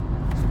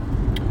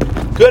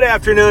Good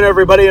afternoon,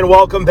 everybody, and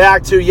welcome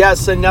back to,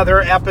 another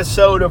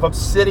episode of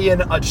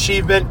Obsidian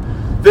Achievement.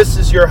 This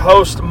is your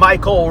host,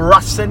 Michael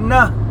Russin.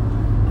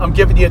 I'm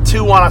giving you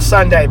two on a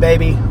Sunday,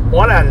 baby.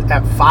 One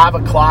at 5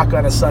 o'clock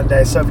on a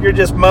Sunday. So if you're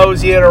just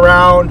moseying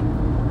around,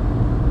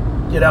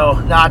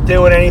 not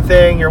doing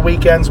anything, your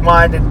weekend's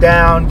winding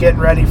down, getting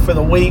ready for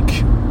the week,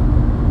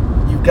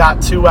 you've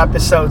got two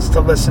episodes to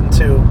listen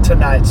to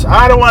tonight. So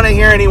I don't want to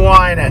hear any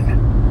whining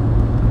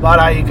about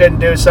how you couldn't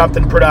do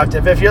something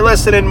productive. If you're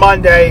listening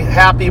Monday,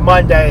 happy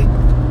Monday.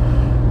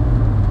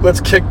 Let's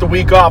kick the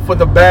week off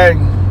with a bang.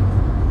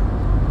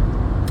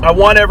 I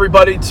want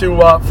everybody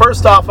to,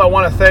 first off, I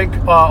want to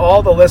thank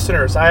all the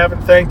listeners. I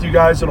haven't thanked you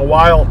guys in a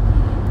while.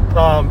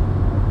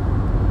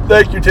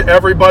 Thank you to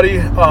everybody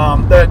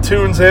that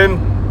tunes in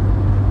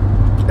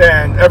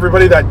and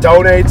everybody that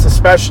donates,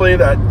 especially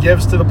that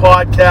gives to the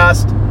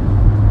podcast.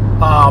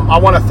 I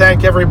want to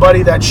thank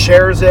everybody that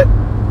shares it.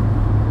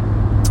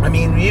 I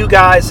mean, you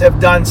guys have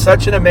done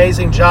such an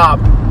amazing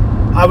job.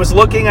 I was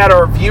looking at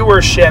our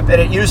viewership,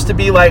 and it used to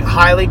be like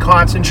highly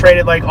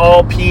concentrated, like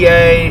all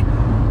PA,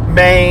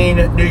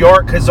 Maine, New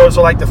York, because those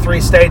are like the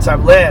three states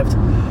I've lived.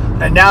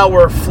 And now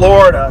we're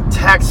Florida,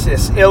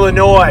 Texas,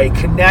 Illinois,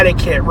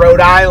 Connecticut,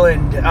 Rhode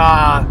Island,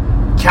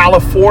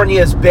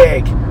 California's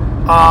big,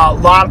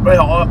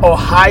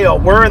 Ohio.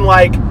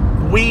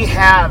 We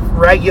have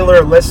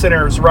regular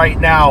listeners right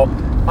now.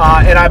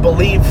 And I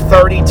believe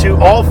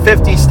all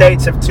 50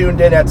 states have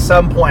tuned in at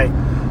some point.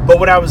 But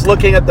when I was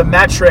looking at the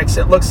metrics,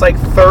 it looks like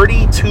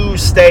 32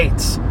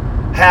 states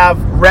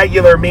have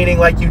regular, meaning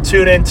like you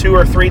tune in 2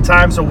 or 3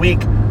 times a week,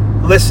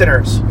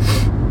 listeners.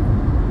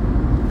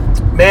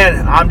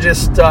 Man, I'm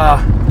just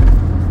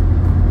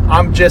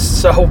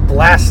so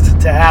blessed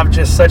to have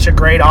just such a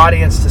great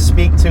audience to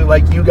speak to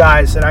like you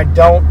guys. And I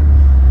don't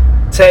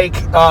take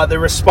the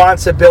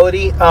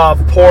responsibility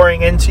of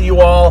pouring into you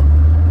all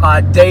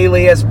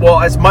daily as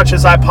much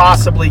as I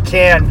possibly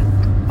can,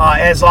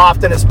 as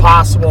often as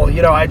possible.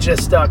 I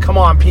just, come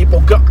on,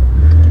 people. Go.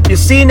 You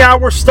see, now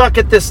we're stuck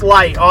at this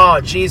light. Oh,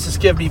 Jesus,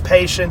 give me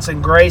patience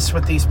and grace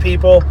with these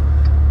people.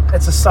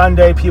 It's a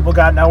Sunday. People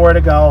got nowhere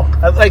to go.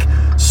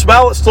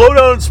 Slow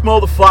down and smell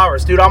the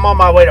flowers. Dude, I'm on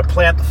my way to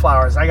plant the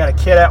flowers. I got a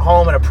kid at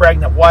home and a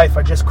pregnant wife.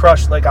 I just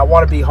crushed, I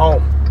want to be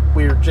home.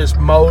 We're just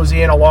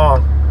moseying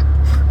along.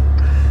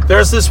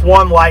 There's this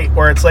one light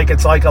where it's like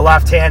a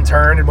left-hand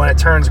turn, and when it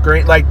turns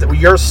green,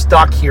 you're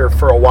stuck here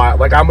for a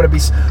while. I'm going to be...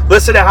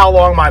 Listen to how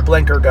long my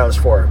blinker goes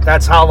for.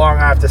 That's how long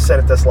I have to sit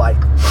at this light.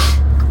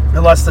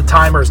 Unless the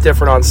timer's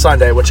different on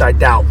Sunday, which I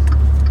doubt.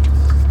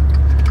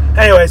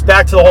 Anyways,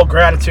 back to the whole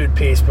gratitude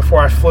piece before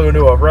I flew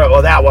into a road.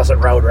 Well, that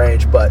wasn't road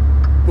rage, but...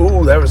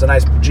 Ooh, there was a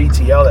nice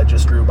GTO that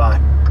just drew by.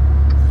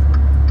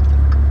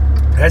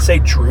 Did I say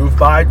drove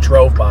by?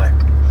 Drove by.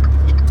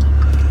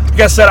 Like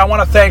I said, I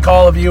want to thank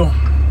all of you.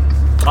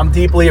 I'm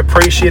deeply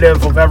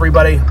appreciative of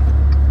everybody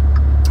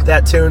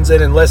that tunes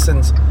in and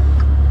listens.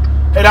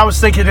 And I was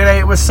thinking today,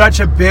 it was such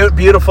a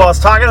beautiful... I was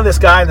talking to this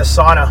guy in the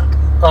sauna,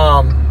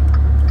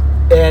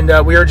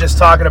 and we were just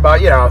talking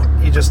about,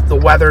 the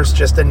weather's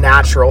just a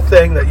natural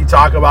thing that you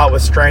talk about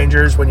with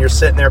strangers when you're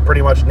sitting there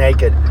pretty much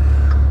naked.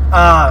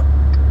 Or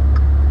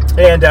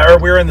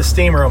we were in the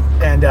steam room,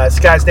 and this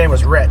guy's name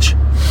was Rich.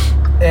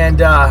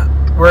 And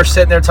we're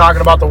sitting there talking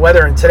about the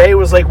weather, and today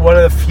was one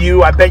of the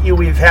few, I bet you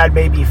we've had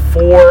maybe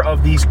 4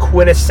 of these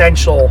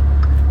quintessential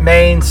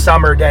Maine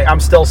summer days.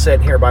 I'm still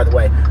sitting here, by the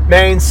way.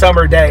 Maine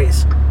summer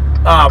days.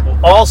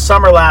 All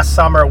summer last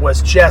summer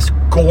was just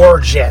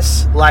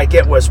gorgeous.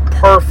 It was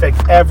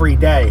perfect every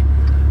day.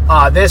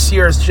 This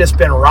year's just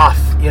been rough.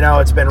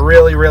 It's been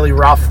really, really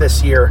rough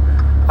this year.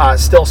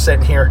 Still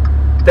sitting here.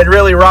 Been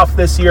really rough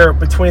this year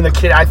between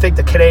I think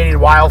the Canadian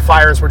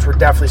wildfires, which were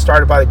definitely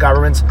started by the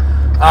governments.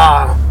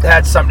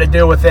 Had something to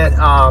do with it.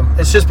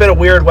 It's just been a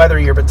weird weather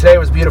year, but today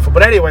was beautiful.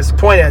 But anyways, the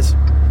point is,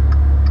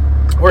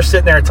 we're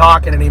sitting there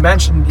talking, and he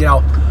mentioned,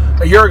 a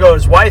year ago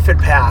his wife had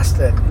passed,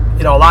 and,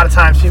 a lot of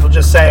times people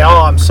just say,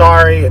 oh, I'm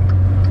sorry,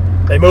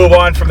 and they move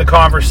on from the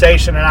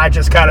conversation, and I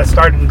just kind of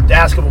started to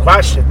ask him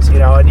questions,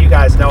 and you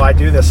guys know I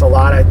do this a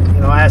lot. I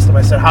asked him,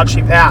 I said, how'd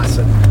she pass?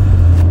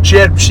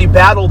 And she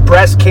battled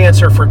breast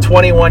cancer for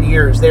 21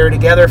 years. They were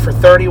together for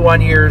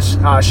 31 years.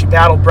 She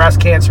battled breast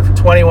cancer for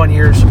 21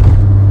 years.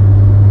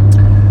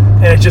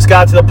 And it just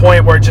got to the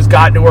point where it just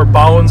got into her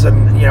bones.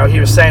 And, he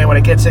was saying when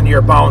it gets into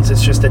your bones,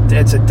 it's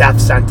a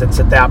death sentence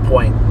at that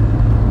point.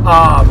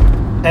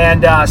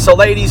 So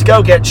ladies,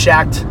 go get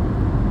checked.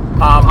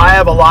 I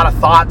have a lot of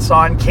thoughts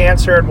on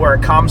cancer and where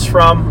it comes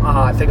from.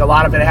 I think a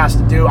lot of it has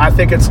to do, I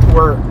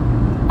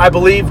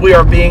believe we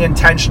are being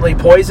intentionally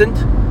poisoned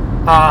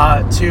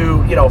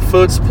to,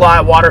 food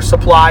supply, water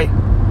supply,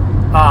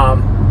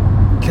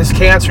 because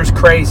cancer's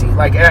crazy.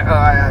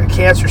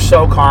 Cancer's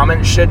so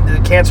common.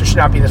 Cancer should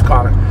not be this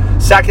common.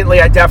 Secondly,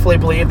 I definitely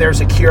believe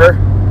there's a cure,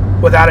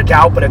 without a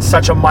doubt, but it's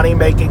such a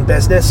money-making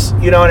business,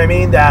 you know what I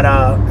mean, that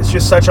it's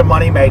just such a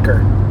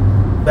money-maker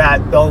that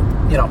they'll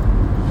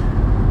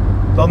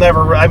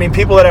never,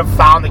 people that have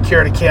found the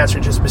cure to cancer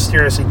just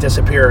mysteriously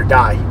disappear or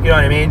die, you know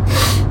what I mean?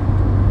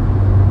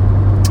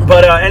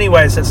 But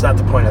anyways, that's not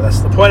the point of this.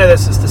 The point of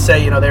this is to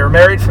say, they were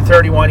married for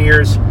 31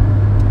 years.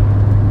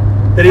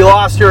 That he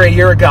lost her a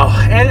year ago.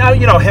 And,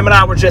 him and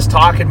I were just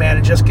talking, man,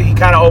 and he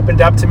kind of opened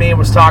up to me and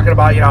was talking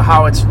about,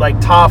 how it's, like,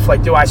 tough.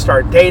 Like, do I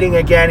start dating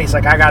again? He's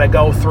like, I got to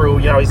go through,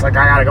 he's like,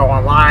 I got to go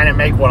online and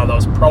make one of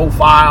those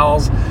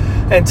profiles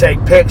and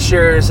take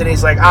pictures. And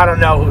he's like, I don't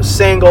know who's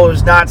single,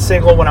 who's not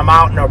single when I'm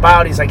out and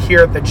about. He's like, here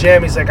at the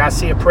gym, he's like, I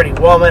see a pretty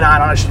woman. I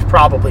don't know, she's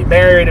probably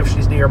married if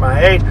she's near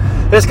my age.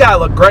 This guy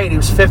looked great. He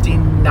was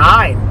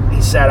 59,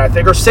 he said, I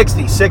think, or 60.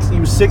 He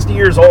was 60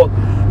 years old.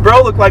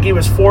 Bro looked like he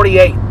was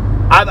 48.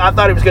 I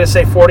thought he was going to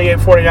say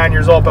 48, 49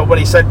 years old, but when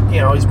he said,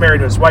 he's married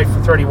to his wife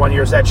for 31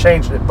 years, that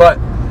changed it.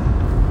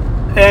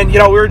 And we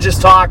were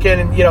just talking,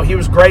 and, he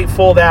was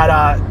grateful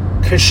that,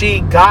 because she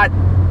got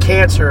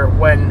cancer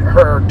when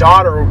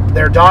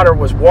their daughter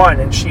was 1,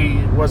 and she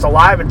was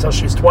alive until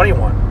she was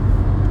 21.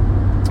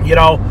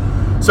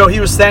 So he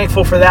was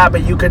thankful for that,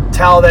 but you could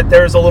tell that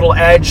there's a little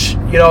edge,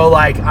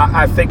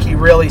 I think he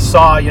really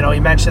saw, he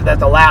mentioned that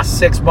the last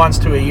 6 months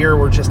to a year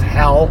were just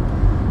hell.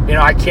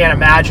 I can't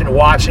imagine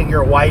watching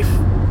your wife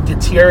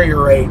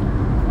deteriorate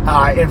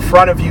in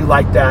front of you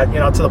like that,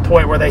 to the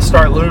point where they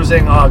start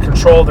losing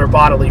control of their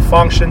bodily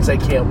functions. They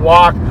can't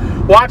walk.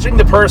 Watching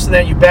the person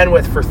that you've been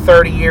with for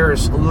 30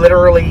 years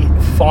literally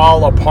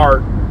fall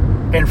apart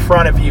in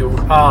front of you.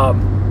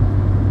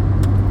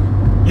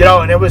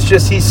 And it was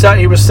just,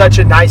 he was such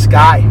a nice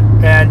guy.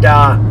 And,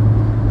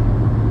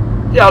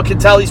 could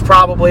tell he's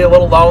probably a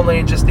little lonely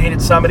and just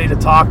needed somebody to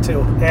talk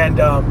to.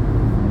 And,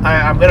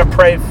 I'm going to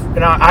pray,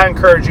 I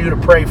encourage you to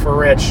pray for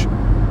Rich,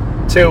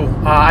 too.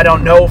 I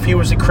don't know if he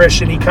was a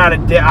Christian. He kind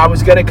of did. I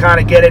was going to kind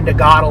of get into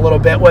God a little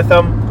bit with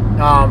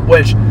him,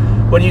 which,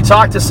 when you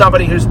talk to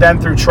somebody who's been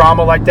through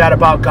trauma like that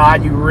about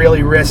God, you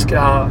really risk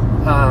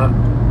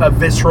a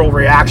visceral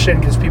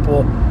reaction, because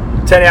people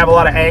tend to have a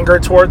lot of anger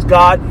towards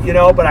God,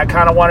 but I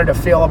kind of wanted to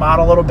feel him out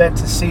a little bit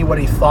to see what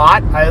he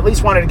thought. I at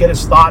least wanted to get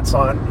his thoughts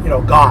on,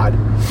 God,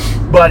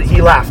 but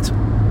he left.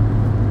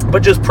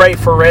 But just pray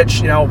for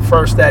Rich,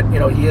 first that,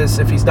 he is,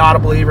 if he's not a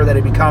believer, that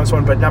he becomes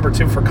one, but number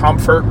 2, for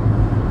comfort,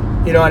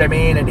 you know what I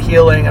mean, and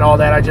healing and all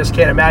that. I just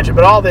can't imagine.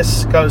 But all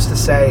this goes to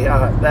say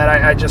that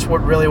I just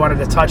really wanted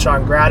to touch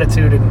on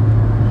gratitude. And,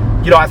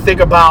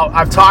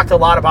 I've talked a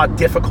lot about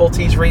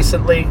difficulties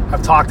recently.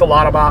 I've talked a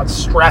lot about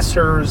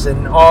stressors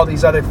and all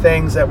these other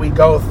things that we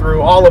go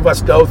through, all of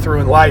us go through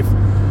in life.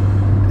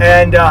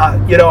 And,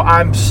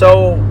 I'm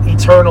so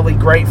eternally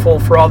grateful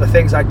for all the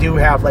things I do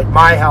have, like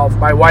my health,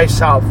 my wife's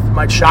health,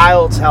 my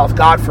child's health.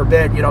 God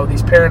forbid,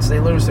 these parents, they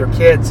lose their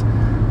kids.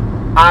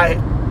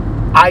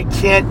 I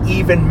can't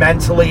even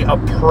mentally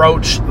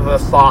approach the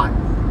thought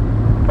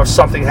of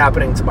something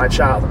happening to my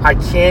child. I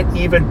can't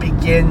even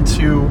begin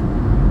to,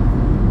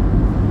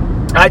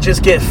 I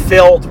just get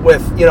filled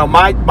with,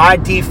 my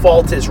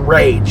default is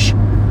rage.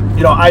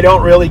 I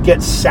don't really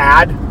get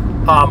sad.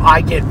 I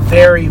get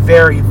very,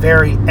 very,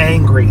 very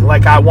angry.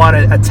 Like I want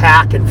to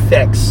attack and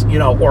fix,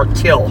 or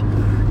kill,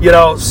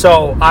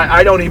 so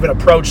I don't even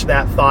approach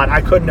that thought. I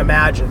couldn't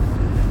imagine,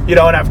 and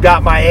I've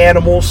got my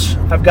animals,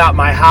 I've got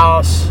my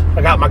house,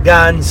 I got my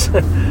guns,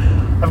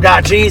 I've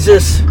got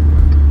Jesus,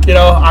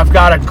 I've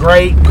got a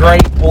great,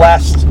 great,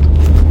 blessed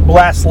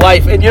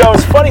life. And,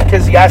 it's funny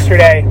because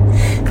yesterday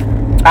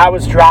I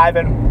was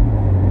driving.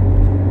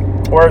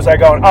 Where was I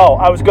going? Oh,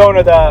 I was going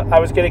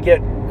to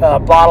get a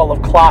bottle of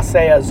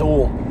Clase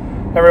Azul.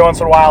 Every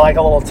once in a while, like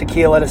a little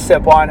tequila to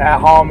sip on at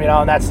home,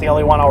 and that's the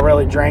only one I'll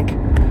really drink.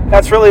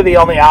 That's really the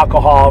only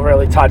alcohol I'll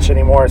really touch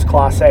anymore is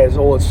Clase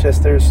Azul. It's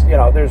just, there's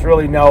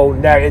really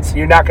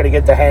you're not going to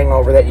get the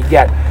hangover that you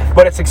get,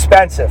 but it's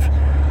expensive.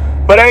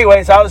 But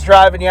anyways, I was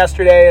driving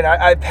yesterday, and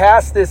I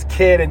passed this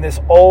kid in this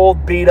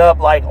old, beat-up,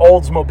 like,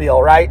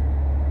 Oldsmobile, right?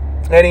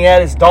 And he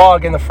had his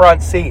dog in the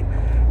front seat.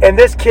 And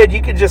this kid,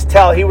 you could just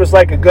tell he was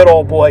like a good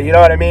old boy, you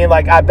know what I mean?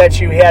 Like, I bet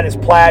you he had his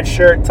plaid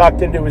shirt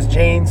tucked into his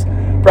jeans,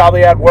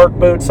 probably had work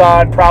boots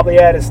on, probably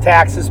had his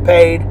taxes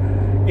paid,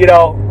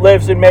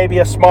 lives in maybe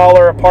a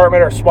smaller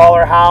apartment or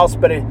smaller house,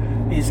 but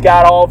he's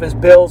got all of his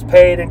bills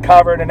paid and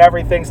covered and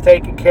everything's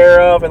taken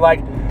care of. And,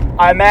 like,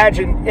 I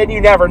imagine, and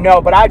you never know,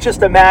 but I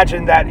just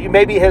imagine that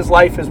maybe his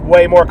life is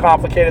way more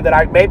complicated than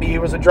maybe he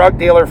was a drug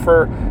dealer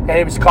and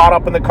he was caught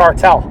up in the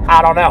cartel.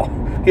 I don't know.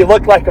 He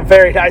looked like a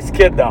very nice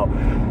kid, though.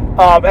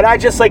 And I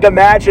just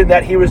imagine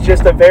that he was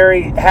just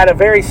had a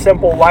very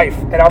simple life.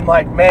 And I'm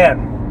like,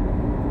 man,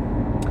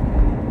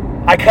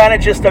 I kind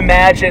of just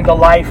imagined a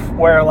life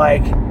where,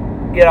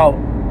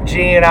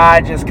 G and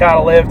I just kind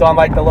of lived on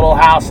the little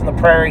house in the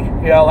prairie,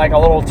 like a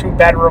little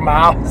 2-bedroom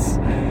house,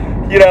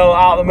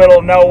 out in the middle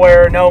of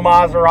nowhere, no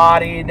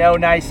Maserati, no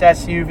nice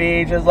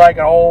SUV, just like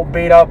an old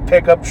beat up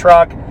pickup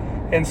truck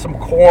and some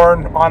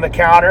corn on the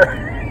counter,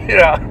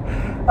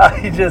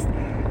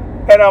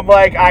 And I'm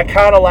like, I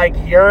kind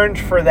of yearned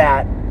for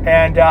that.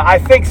 And I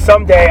think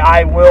someday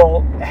I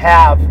will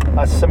have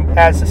as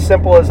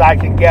simple as I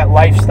can get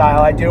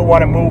lifestyle. I do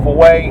want to move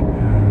away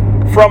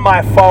from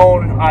my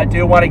phone. I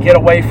do want to get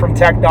away from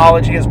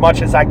technology as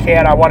much as I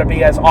can. I want to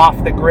be as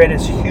off the grid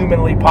as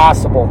humanly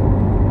possible.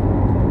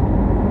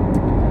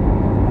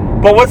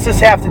 But what's this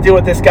have to do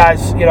with this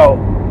guy's,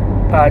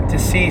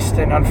 deceased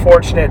and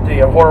unfortunate,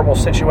 horrible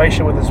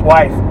situation with his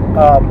wife?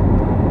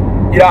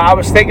 I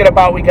was thinking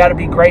about we got to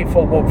be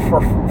grateful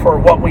for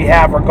what we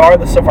have,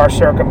 regardless of our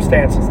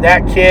circumstances.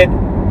 That kid,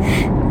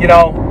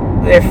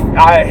 if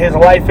his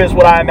life is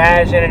what I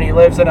imagine, and he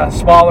lives in a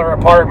smaller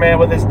apartment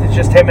with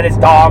just him and his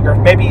dog, or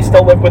maybe he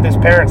still lived with his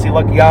parents. He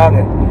looked young,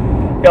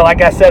 and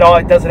like I said,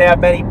 he doesn't have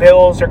many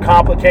bills or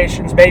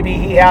complications. Maybe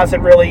he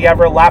hasn't really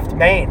ever left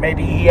Maine.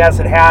 Maybe he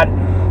hasn't had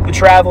the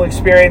travel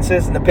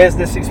experiences and the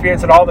business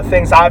experience and all the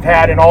things I've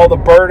had and all the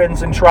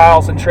burdens and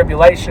trials and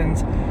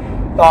tribulations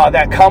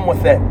that come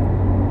with it.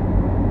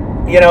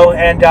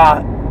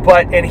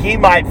 And he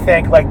might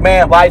think like,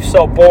 man, life's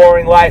so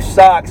boring, life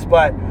sucks,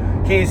 but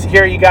he's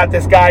here. You got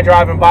this guy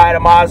driving by in a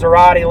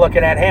Maserati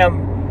looking at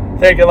him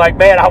thinking like,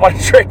 man, I want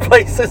to trade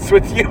places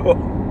with you.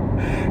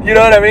 You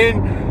know what I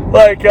mean?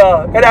 Like,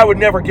 and I would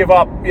never give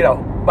up,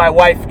 my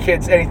wife,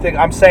 kids, anything.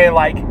 I'm saying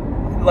like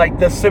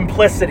the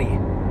simplicity.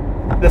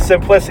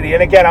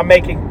 And again, I'm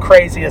making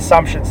crazy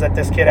assumptions that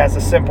this kid has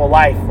a simple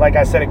life. Like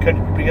I said,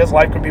 his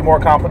life could be more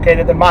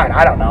complicated than mine.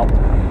 I don't know.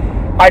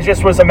 I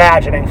just was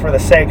imagining for the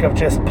sake of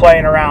just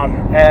playing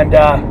around. And,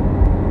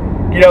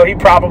 he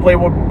probably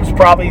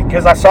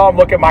because I saw him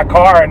look at my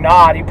car and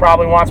nod, he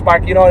probably wants my,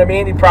 you know what I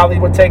mean? He probably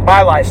would take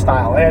my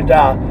lifestyle. And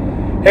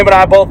him and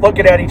I both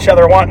looking at each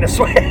other wanting to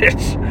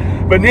switch.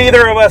 But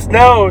neither of us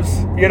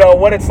knows,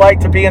 what it's like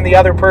to be in the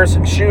other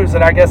person's shoes.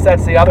 And I guess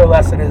that's the other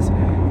lesson is,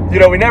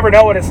 we never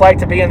know what it's like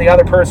to be in the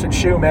other person's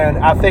shoe, man.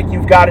 I think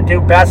you've got to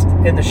do best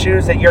in the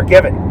shoes that you're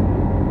given.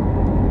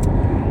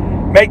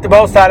 Make the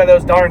most out of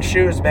those darn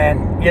shoes,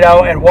 man,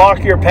 and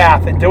walk your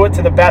path and do it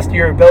to the best of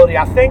your ability.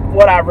 I think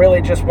what I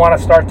really just want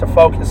to start to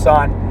focus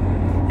on,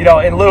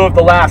 in lieu of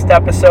the last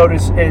episode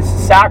is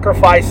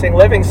sacrificing,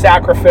 living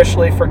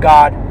sacrificially for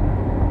God,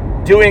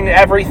 doing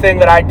everything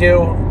that I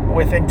do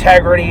with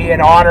integrity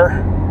and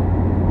honor,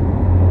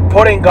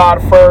 putting God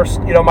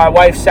first, my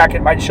wife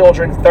second, my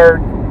children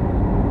third,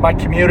 my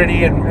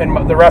community and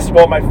the rest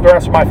of my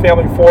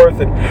family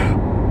fourth, and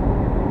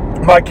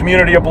my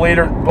community of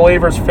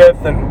believers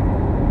fifth, and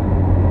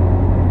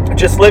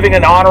just living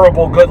an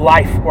honorable, good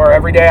life where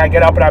every day I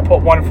get up and I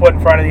put one foot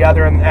in front of the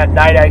other, and at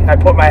night I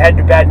put my head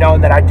to bed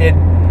knowing that I did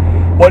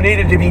what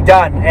needed to be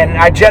done. And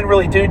I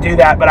generally do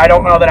that, but I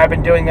don't know that I've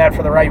been doing that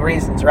for the right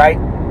reasons, right?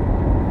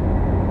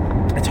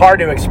 It's hard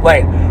to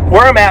explain.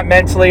 Where I'm at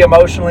mentally,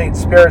 emotionally, and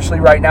spiritually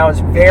right now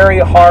is very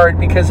hard,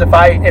 because if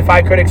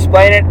I could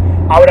explain it,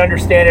 I would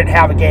understand it and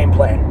have a game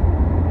plan,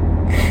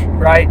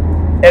 right?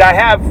 And I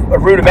have a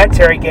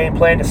rudimentary game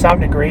plan to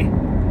some degree,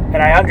 and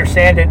I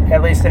understand it,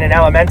 at least in an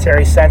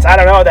elementary sense. I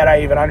don't know that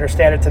I even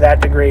understand it to that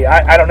degree.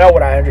 I don't know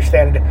what I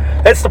understand it.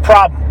 That's the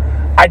problem.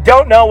 I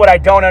don't know what I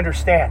don't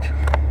understand.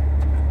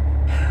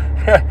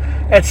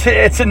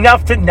 It's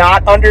enough to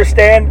not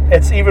understand.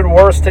 It's even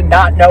worse to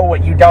not know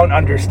what you don't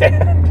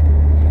understand.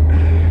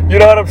 You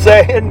know what I'm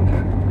saying?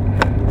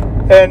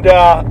 And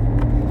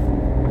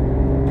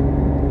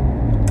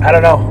I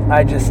don't know.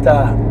 I just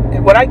I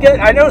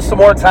know the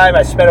more time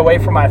I spend away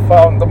from my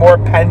phone, the more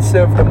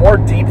pensive, the more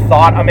deep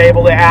thought I'm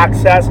able to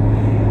access.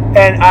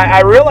 And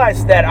I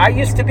realized that I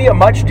used to be a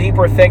much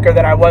deeper thinker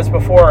than I was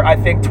before, I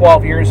think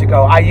 12 years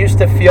ago. I used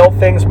to feel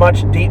things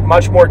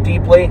much more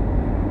deeply.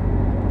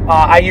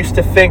 I used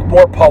to think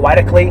more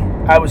poetically.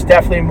 I was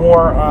definitely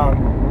more,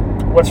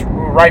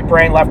 right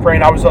brain, left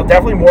brain. I was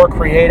definitely more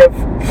creative.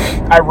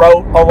 I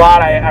wrote a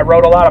lot. I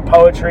wrote a lot of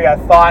poetry. I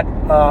thought,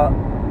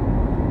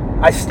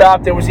 I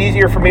stopped. It was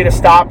easier for me to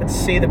stop and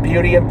see the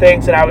beauty in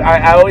things. And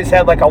I always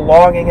had like a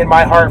longing in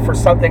my heart for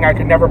something I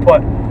could never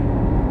put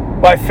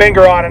my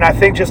finger on. And I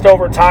think just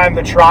over time,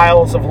 the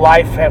trials of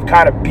life have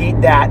kind of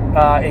beat that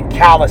and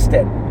calloused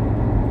it.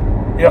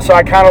 So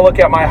I kind of look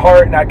at my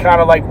heart and I kind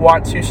of like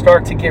want to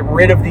start to get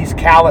rid of these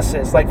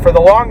calluses. Like for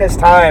the longest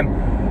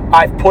time,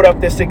 I've put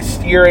up this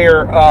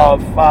exterior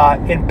of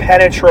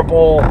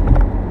impenetrable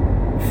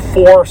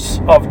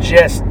force of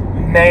just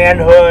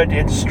manhood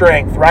and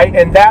strength, right?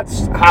 And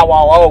that's how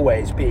I'll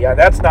always be.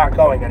 That's not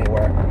going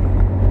anywhere.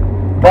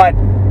 But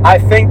I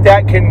think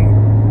that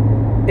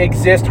can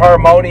exist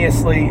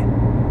harmoniously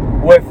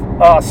with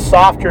a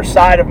softer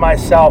side of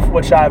myself,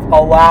 which I've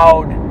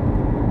allowed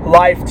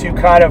life to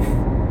kind of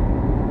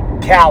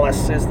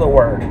callous is the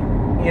word,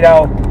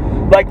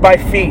 like my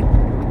feet.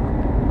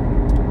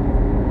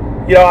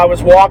 I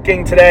was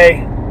walking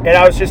today and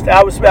I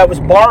was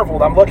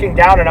marveled. I'm looking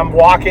down and I'm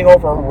walking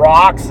over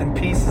rocks and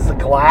pieces of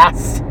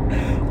glass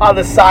on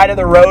the side of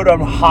the road on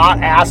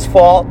hot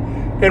asphalt,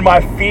 and my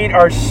feet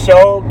are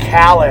so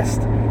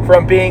calloused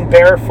from being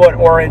barefoot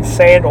or in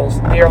sandals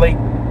nearly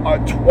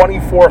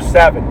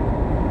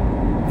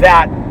 24/7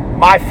 that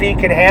my feet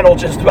can handle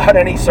just about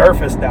any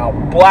surface now.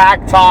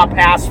 Blacktop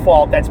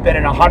asphalt that's been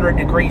in 100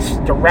 degrees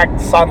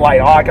direct sunlight.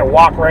 Oh, I can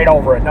walk right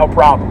over it, no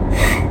problem.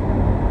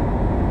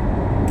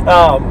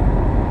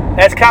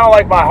 That's kind of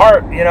like my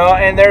heart,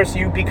 and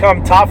you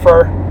become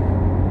tougher,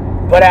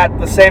 but at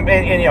the same,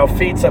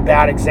 feet's a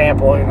bad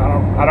example.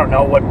 I don't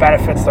know what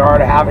benefits there are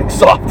to having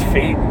soft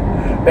feet.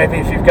 Maybe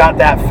if you've got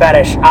that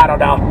fetish, I don't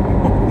know.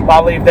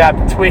 I'll leave that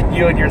between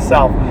you and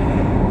yourself.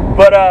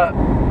 But, I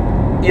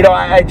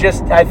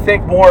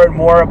think more and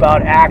more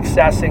about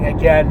accessing,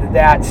 again,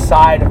 that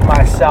side of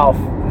myself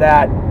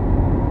that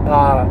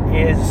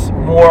is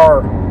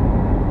more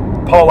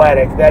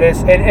poetic. That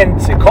is, and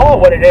to call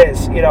it what it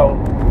is,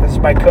 this is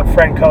my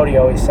friend Cody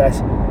always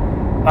says,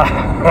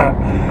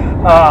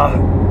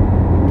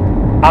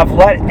 I've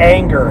let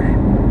anger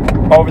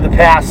over the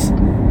past,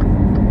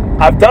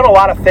 I've done a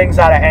lot of things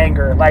out of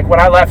anger. Like when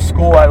I left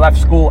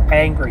school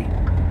angry.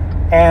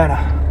 And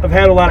I've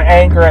had a lot of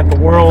anger at the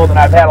world, and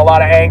I've had a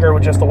lot of anger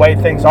with just the way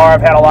things are.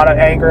 I've had a lot of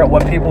anger at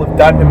what people have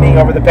done to me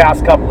over the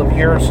past couple of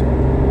years.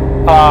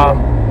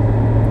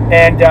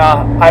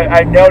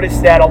 I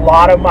noticed that a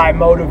lot of my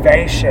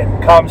motivation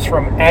comes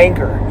from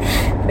anger.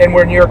 And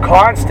when you're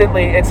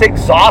constantly, it's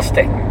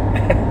exhausting.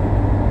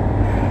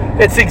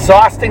 It's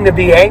exhausting to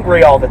be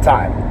angry all the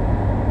time.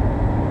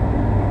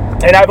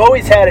 And I've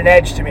always had an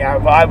edge to me.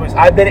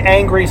 I've been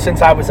angry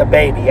since I was a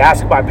baby.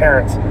 Ask my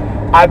parents.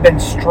 I've been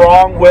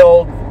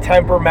strong-willed,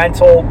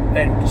 temperamental,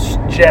 and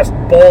just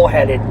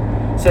bullheaded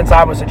since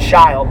I was a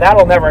child.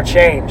 That'll never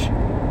change.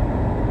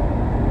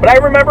 But I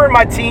remember in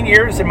my teen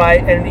years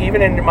and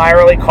even in my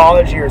early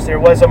college years, there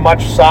was a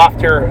much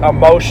softer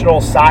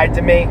emotional side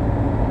to me.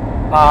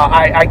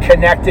 I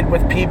connected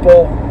with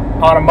people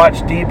on a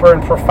much deeper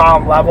and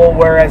profound level,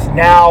 whereas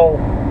now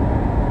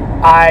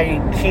I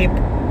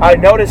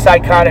notice I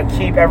kind of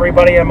keep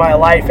everybody in my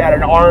life at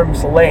an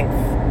arm's length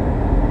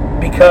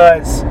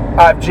because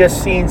I've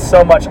just seen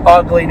so much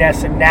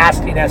ugliness and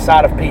nastiness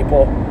out of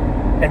people,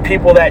 and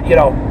people that,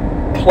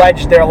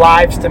 pledge their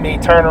lives to me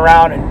turn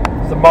around and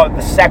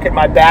the second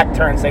my back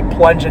turns, they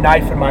plunge a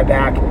knife in my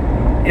back,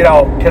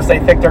 because they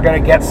think they're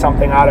going to get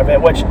something out of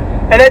it,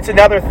 and that's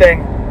another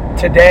thing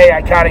today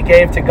I kind of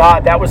gave to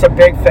God. That was a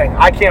big thing.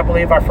 I can't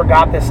believe I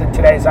forgot this in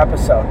today's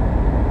episode.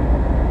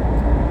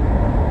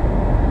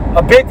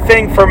 A big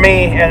thing for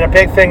me, and a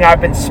big thing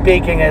I've been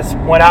speaking, is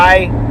when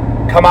I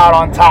come out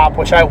on top,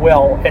 which I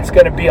will, it's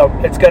going to be a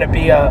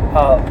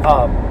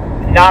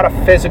not a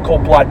physical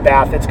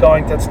bloodbath. It's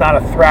not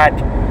a threat.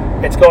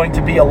 It's going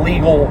to be a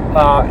legal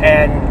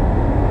and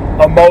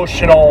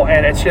emotional,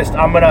 and it's just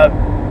I'm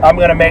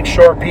gonna make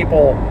sure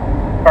people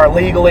are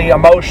legally,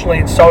 emotionally,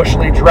 and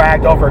socially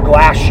dragged over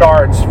glass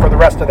shards for the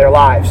rest of their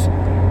lives.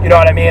 You know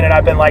what I mean? And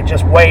I've been like,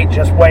 just wait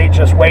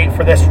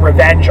for this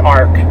revenge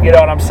arc. You know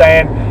what I'm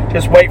saying?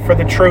 Just wait for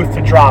the truth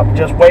to drop.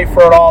 Just wait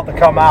for it all to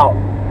come out.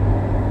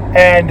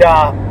 And,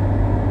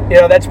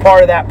 that's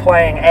part of that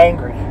playing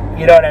angry.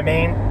 You know what I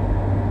mean?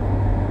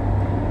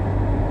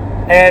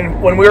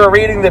 And when we were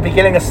reading the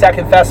beginning of 2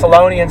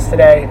 Thessalonians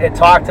today, it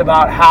talked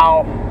about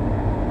how,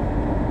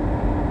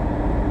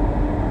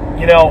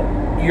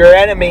 your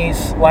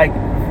enemies, like,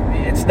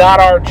 it's not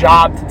our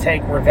job to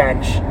take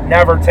revenge.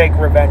 Never take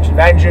revenge.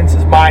 Vengeance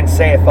is mine,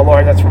 saith the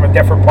Lord. That's from a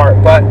different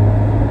part. But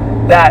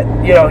that,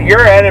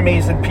 your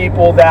enemies and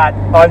people that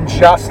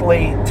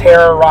unjustly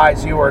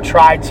terrorize you, or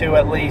try to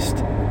at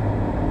least,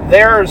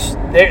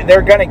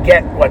 they're going to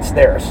get what's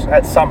theirs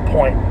at some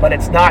point. But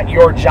it's not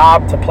your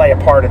job to play a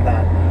part in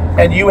that.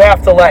 And you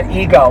have to let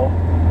ego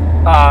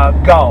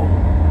go.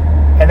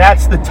 And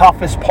that's the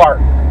toughest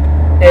part.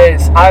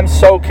 Is I'm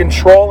so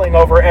controlling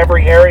over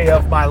every area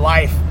of my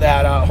life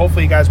that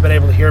hopefully you guys have been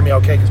able to hear me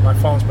okay, because my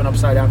phone's been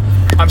upside down.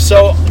 I'm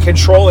so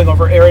controlling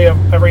over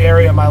every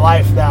area of my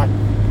life that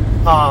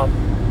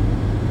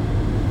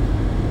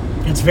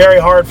it's very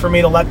hard for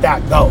me to let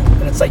that go.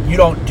 And it's like, you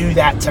don't do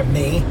that to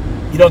me.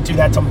 You don't do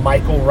that to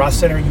Michael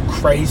Russin. Are you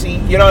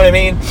crazy? You know what I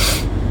mean?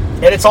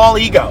 And it's all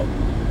ego.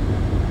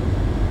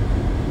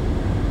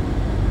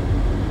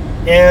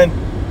 And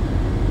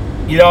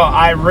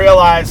I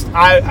realized,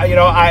 I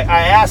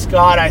asked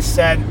God, I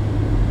said,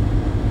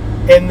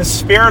 in the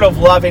spirit of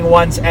loving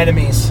one's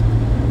enemies,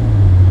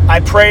 I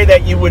pray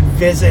that you would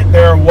visit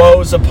their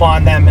woes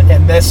upon them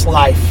in this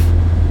life,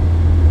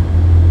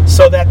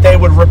 so that they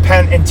would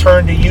repent and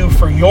turn to you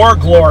for your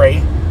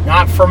glory,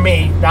 not for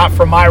me, not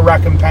for my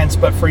recompense,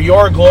 but for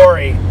your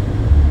glory,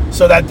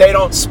 so that they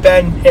don't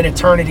spend an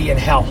eternity in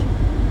hell.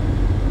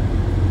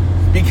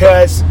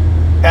 Because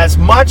as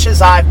much as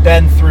I've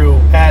been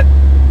through at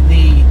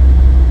the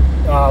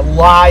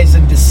lies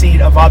and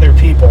deceit of other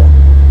people,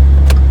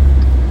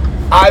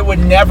 I would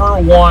never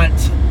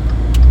want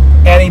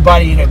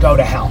anybody to go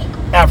to hell,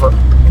 ever.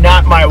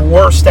 Not my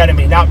worst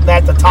enemy, not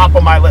at the top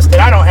of my list.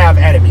 And I don't have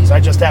enemies, I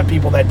just have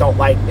people that don't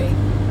like me.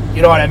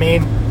 You know what I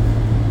mean?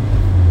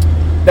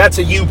 That's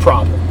a you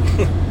problem.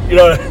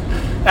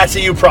 That's a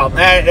you problem.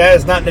 That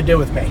has nothing to do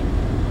with me.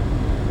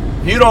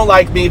 If you don't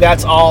like me,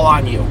 that's all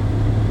on you.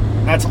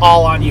 That's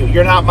all on you.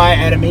 You're not my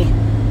enemy.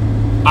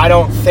 I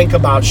don't think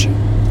about you.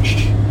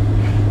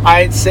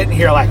 I ain't sitting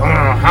here like,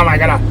 how am I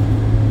gonna?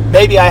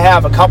 Maybe I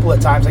have a couple of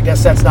times. I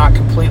guess that's not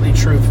completely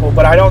truthful,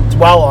 but I don't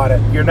dwell on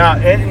it. You're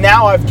not, and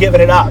now I've given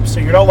it up,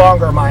 so you're no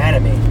longer my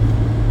enemy.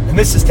 And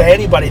this is to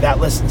anybody that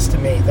listens to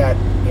me that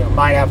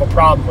might have a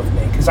problem with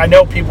me, because I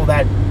know people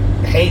that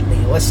hate me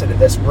listen to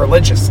this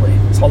religiously.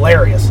 It's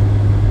hilarious.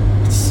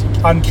 It's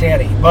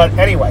uncanny. But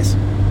anyways,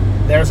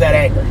 there's that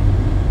anger.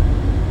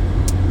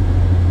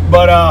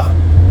 But,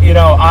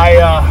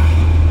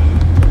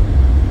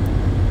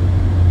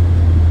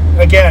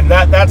 again,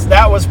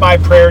 that was my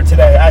prayer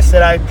today. I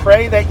said, I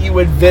pray that you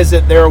would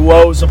visit their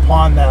woes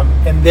upon them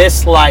in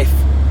this life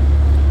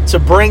to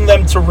bring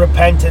them to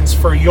repentance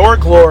for your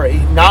glory,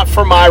 not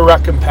for my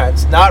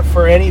recompense, not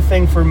for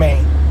anything for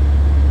me.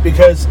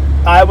 Because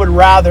I would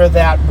rather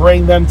that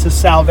bring them to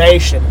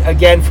salvation,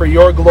 again, for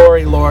your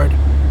glory, Lord,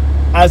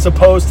 as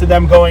opposed to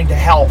them going to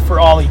hell for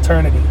all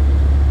eternity.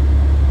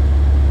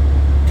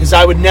 Because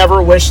I would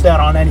never wish that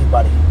on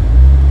anybody.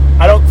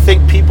 I don't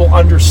think people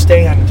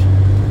understand.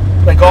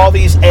 Like all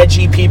these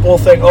edgy people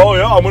think, oh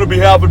yeah, I'm going to be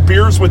having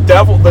beers with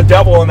the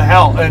devil in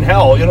hell.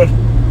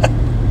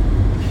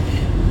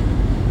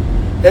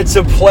 It's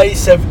a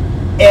place of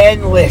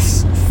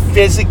endless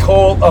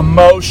physical,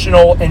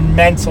 emotional, and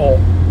mental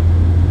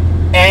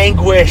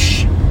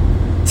anguish,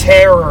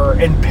 terror,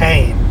 and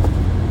pain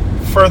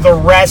for the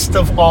rest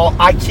of all.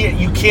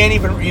 You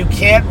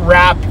can't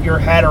wrap your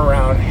head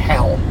around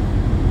hell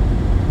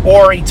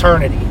or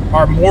eternity.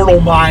 Our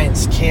mortal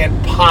minds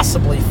can't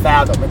possibly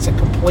fathom. It's a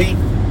complete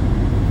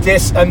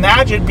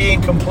imagine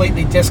being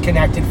completely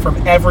disconnected from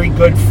every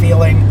good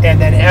feeling and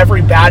then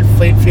every bad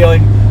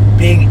feeling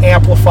being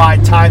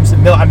amplified times a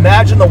million.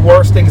 Imagine the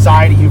worst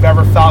anxiety you've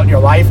ever felt in your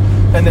life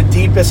and the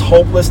deepest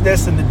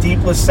hopelessness and the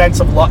deepest sense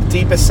of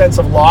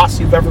loss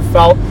you've ever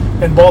felt,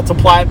 and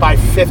multiply it by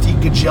 50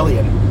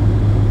 gajillion.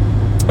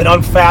 An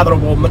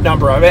unfathomable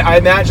number. I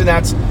imagine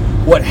that's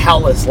what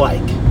hell is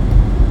like.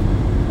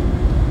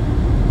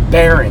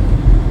 Barren.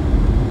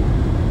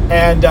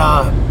 And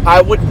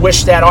I wouldn't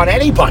wish that on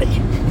anybody.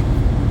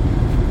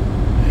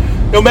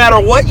 No matter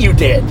what you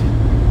did.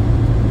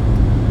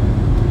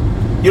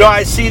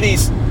 I see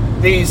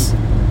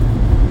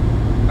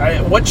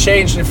what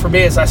changed it for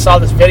me is I saw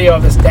this video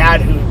of this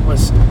dad who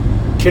was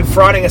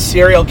confronting a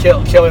serial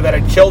killer that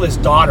had killed his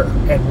daughter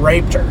and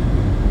raped her.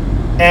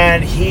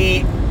 And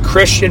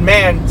Christian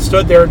man,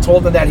 stood there and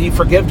told him that he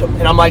forgave him.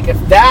 And I'm like, if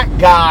that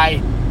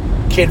guy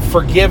can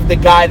forgive the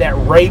guy that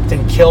raped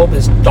and killed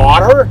his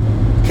daughter,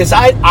 because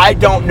I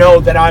don't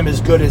know that I'm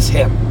as good as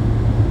him.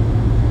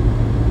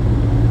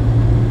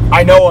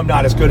 I know I'm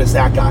not as good as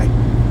that guy.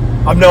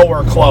 I'm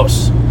nowhere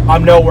close.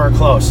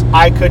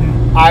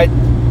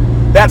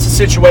 That's a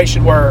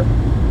situation where,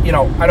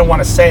 I don't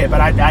want to say it,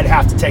 but I'd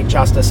have to take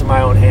justice in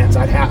my own hands.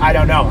 I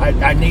don't know.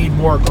 I need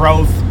more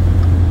growth.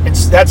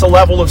 That's a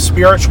level of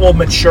spiritual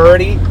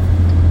maturity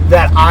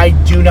that I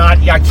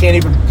can't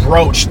even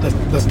broach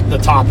the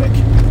topic.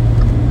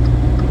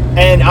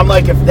 And I'm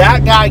like, if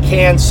that guy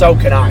can, so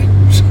can I.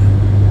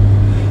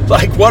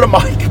 Like, what am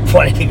I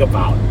complaining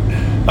about?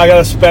 I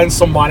gotta spend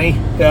some money.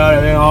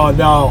 Oh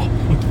no,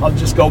 I'll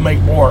just go make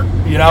more.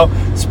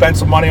 Spend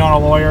some money on a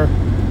lawyer.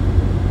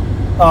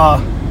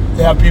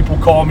 Have people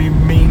call me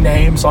mean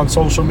names on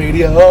social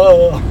media.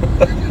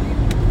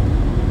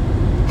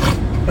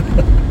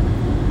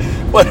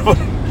 What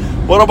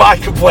am I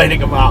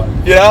complaining about?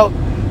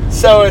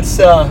 So it's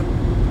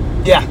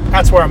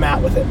that's where I'm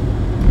at with it.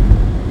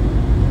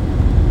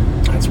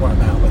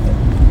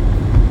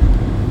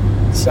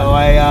 So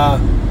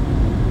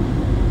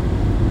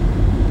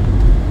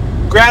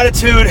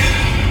gratitude,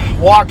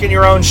 walk in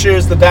your own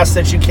shoes the best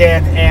that you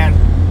can, and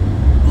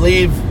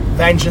leave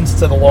vengeance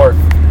to the Lord.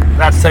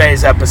 That's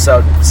today's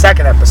episode.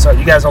 Second episode.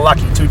 You guys are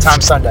lucky.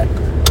 2-time Sunday.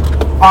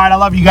 All right, I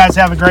love you guys.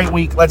 Have a great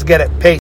week. Let's get it. Peace.